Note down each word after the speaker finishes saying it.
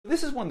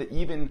This is one that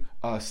even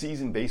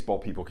seasoned baseball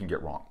people can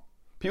get wrong.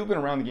 People who've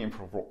been around the game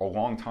for a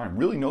long time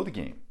really know the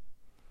game.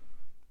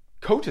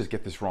 Coaches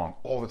get this wrong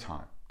all the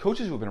time.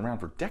 Coaches who have been around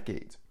for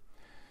decades.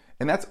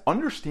 And that's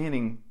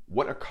understanding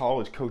what a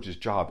college coach's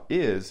job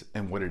is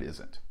and what it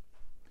isn't.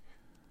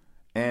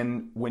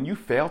 And when you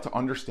fail to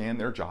understand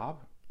their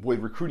job, boy,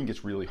 recruiting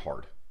gets really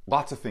hard.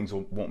 Lots of things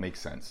won't make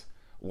sense.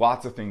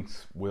 Lots of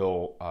things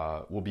will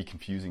be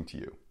confusing to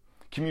you.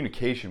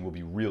 Communication will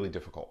be really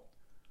difficult.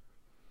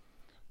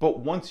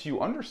 But once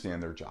you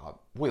understand their job,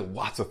 boy,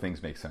 lots of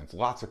things make sense.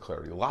 Lots of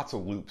clarity. Lots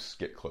of loops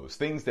get closed.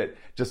 Things that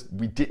just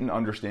we didn't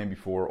understand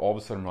before, all of a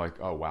sudden we're like,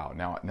 oh wow,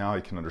 now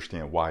I can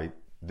understand why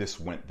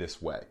this went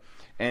this way.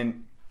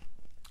 And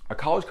a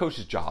college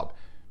coach's job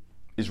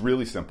is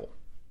really simple.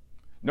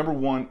 Number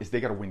one is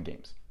they got to win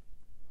games.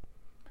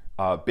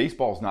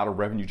 Baseball is not a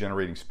revenue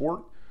generating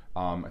sport.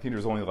 I think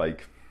there's only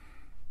like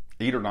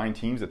 8 or 9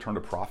 teams that turned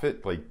a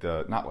profit,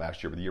 not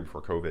last year, but the year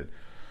before COVID.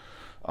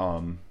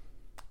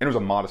 And it was a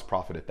modest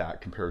profit at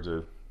that compared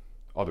to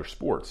other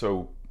sports.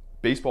 So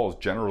baseball is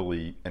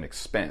generally an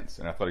expense,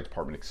 an athletic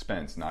department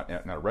expense, not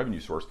a revenue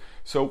source.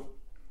 So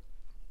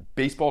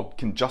baseball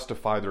can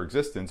justify their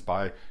existence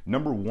by,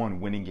 number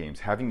one, winning games,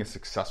 having a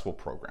successful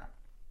program.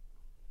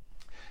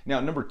 Now,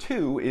 number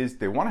two is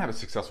they want to have a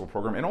successful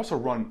program and also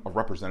run a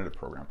representative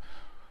program.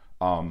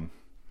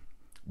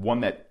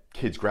 One that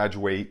kids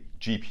graduate,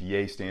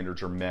 GPA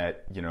standards are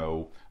met,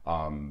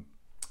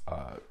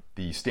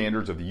 the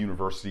standards of the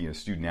university and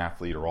student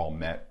athlete are all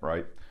met,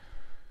 right?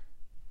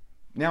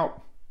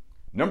 Now,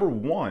 number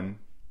one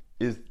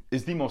is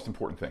the most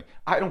important thing.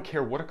 I don't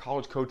care what a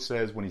college coach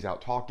says when he's out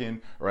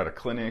talking or at a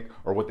clinic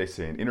or what they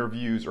say in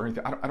interviews or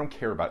anything. I don't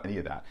care about any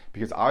of that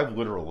because I've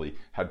literally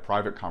had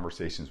private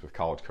conversations with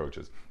college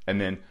coaches and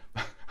then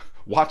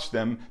watch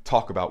them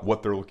talk about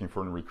what they're looking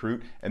for in a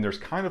recruit. And there's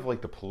kind of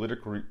like the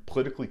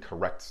politically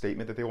correct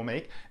statement that they will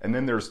make. And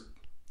then there's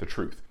the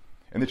truth.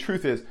 And the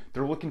truth is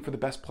they're looking for the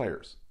best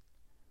players.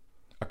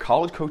 A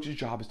college coach's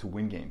job is to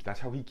win games. That's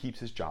how he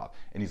keeps his job.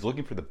 And he's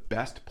looking for the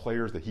best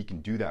players that he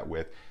can do that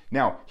with.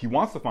 Now, he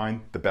wants to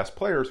find the best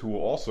players who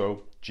will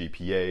also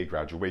GPA,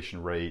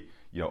 graduation rate,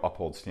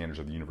 uphold standards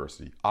of the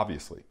university,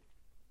 obviously.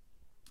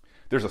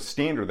 There's a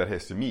standard that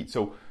has to meet.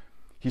 So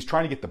he's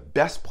trying to get the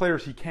best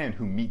players he can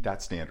who meet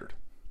that standard.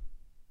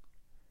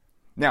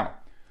 Now,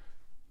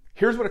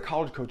 here's what a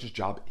college coach's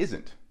job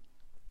isn't.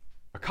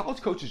 A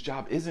college coach's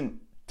job isn't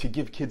to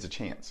give kids a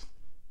chance.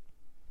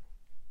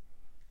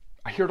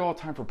 I hear it all the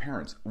time from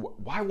parents.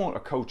 Why won't a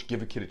coach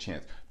give a kid a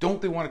chance?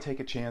 Don't they want to take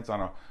a chance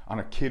on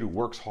a kid who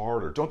works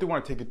hard, or don't they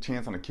want to take a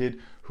chance on a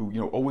kid who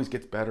always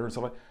gets better and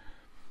stuff like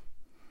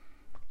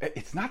that?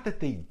 It's not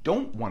that they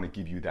don't want to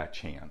give you that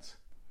chance.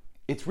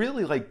 It's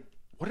really like,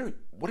 what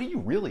are you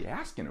really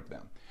asking of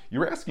them?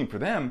 You're asking for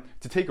them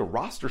to take a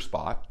roster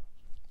spot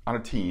on a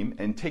team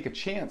and take a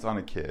chance on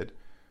a kid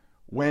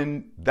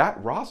when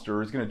that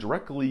roster is going to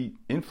directly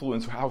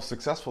influence how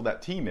successful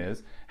that team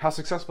is. How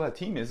successful that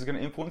team is going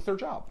to influence their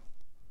job.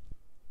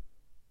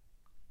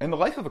 And the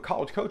life of a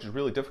college coach is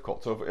really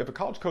difficult. So if a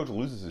college coach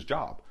loses his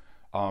job,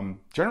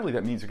 generally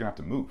that means you're going to have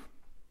to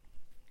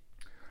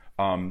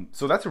move.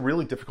 So that's a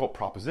really difficult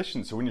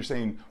proposition. So when you're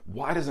saying,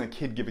 why doesn't a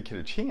kid give a kid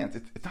a chance?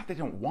 It's not they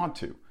don't want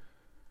to.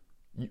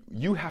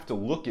 You have to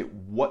look at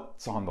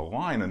what's on the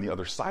line on the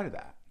other side of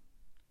that.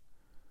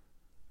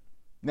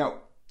 Now,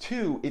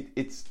 two,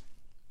 it's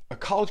a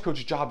college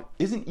coach's job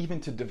isn't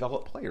even to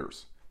develop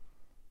players.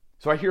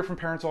 So I hear from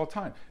parents all the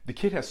time, the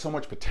kid has so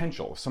much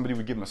potential. If somebody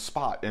would give him a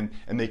spot and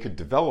they could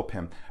develop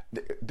him.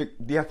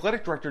 The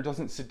athletic director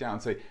doesn't sit down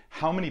and say,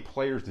 how many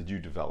players did you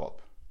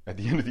develop at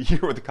the end of the year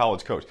with the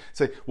college coach?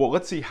 Say, well,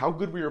 let's see how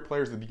good were your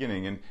players at the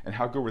beginning and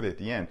how good were they at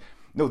the end.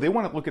 No, they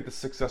want to look at the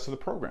success of the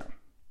program.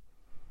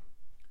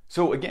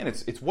 So again,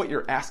 it's what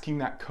you're asking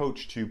that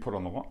coach to put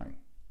on the line.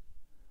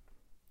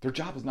 Their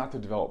job is not to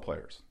develop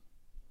players.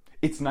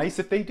 It's nice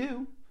if they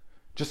do.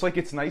 Just like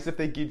it's nice if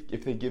they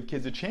give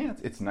kids a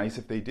chance. It's nice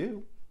if they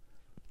do.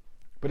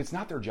 But it's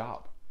not their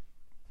job.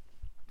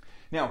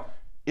 Now,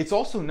 it's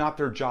also not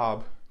their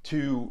job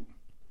to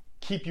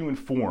keep you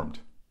informed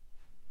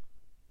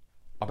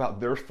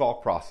about their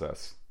thought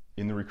process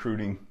in the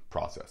recruiting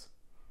process.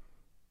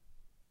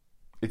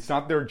 It's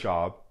not their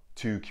job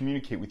to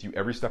communicate with you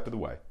every step of the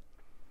way.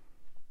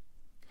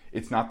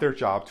 It's not their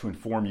job to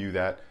inform you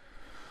that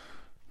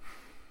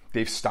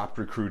they've stopped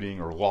recruiting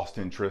or lost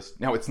interest.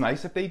 Now, it's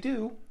nice if they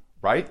do.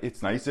 Right?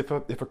 It's nice if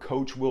a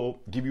coach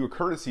will give you a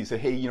courtesy, say,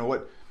 hey, you know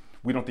what?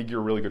 We don't think you're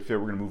a really good fit.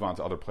 We're going to move on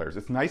to other players.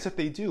 It's nice if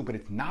they do, but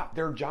it's not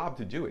their job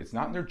to do it. It's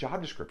not in their job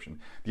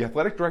description. The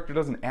athletic director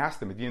doesn't ask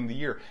them at the end of the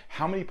year,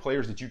 how many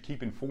players did you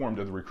keep informed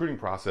of the recruiting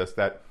process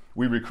that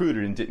we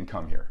recruited and didn't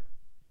come here?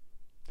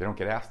 They don't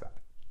get asked that.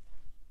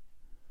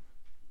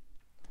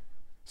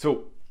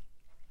 So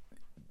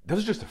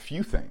those are just a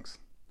few things.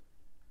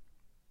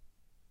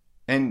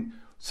 And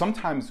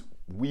sometimes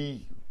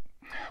we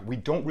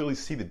don't really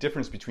see the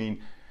difference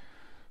between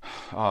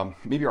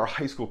maybe our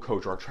high school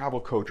coach or our travel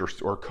coach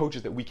or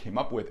coaches that we came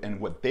up with and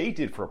what they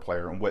did for a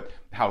player and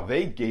how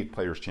they gave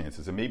players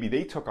chances, and maybe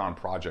they took on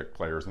project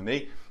players and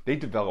they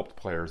developed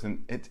players,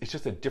 and it's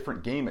just a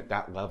different game at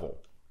that level.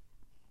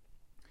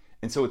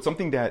 And so it's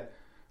something that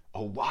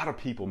a lot of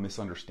people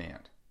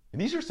misunderstand. And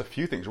these are just a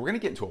few things. We're going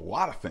to get into a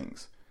lot of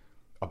things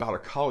about a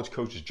college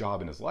coach's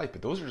job in his life,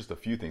 but those are just a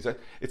few things.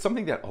 It's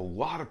something that a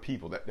lot of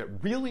people that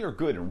really are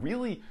good and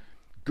really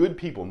good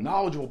people,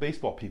 knowledgeable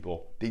baseball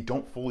people, they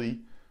don't fully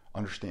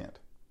understand.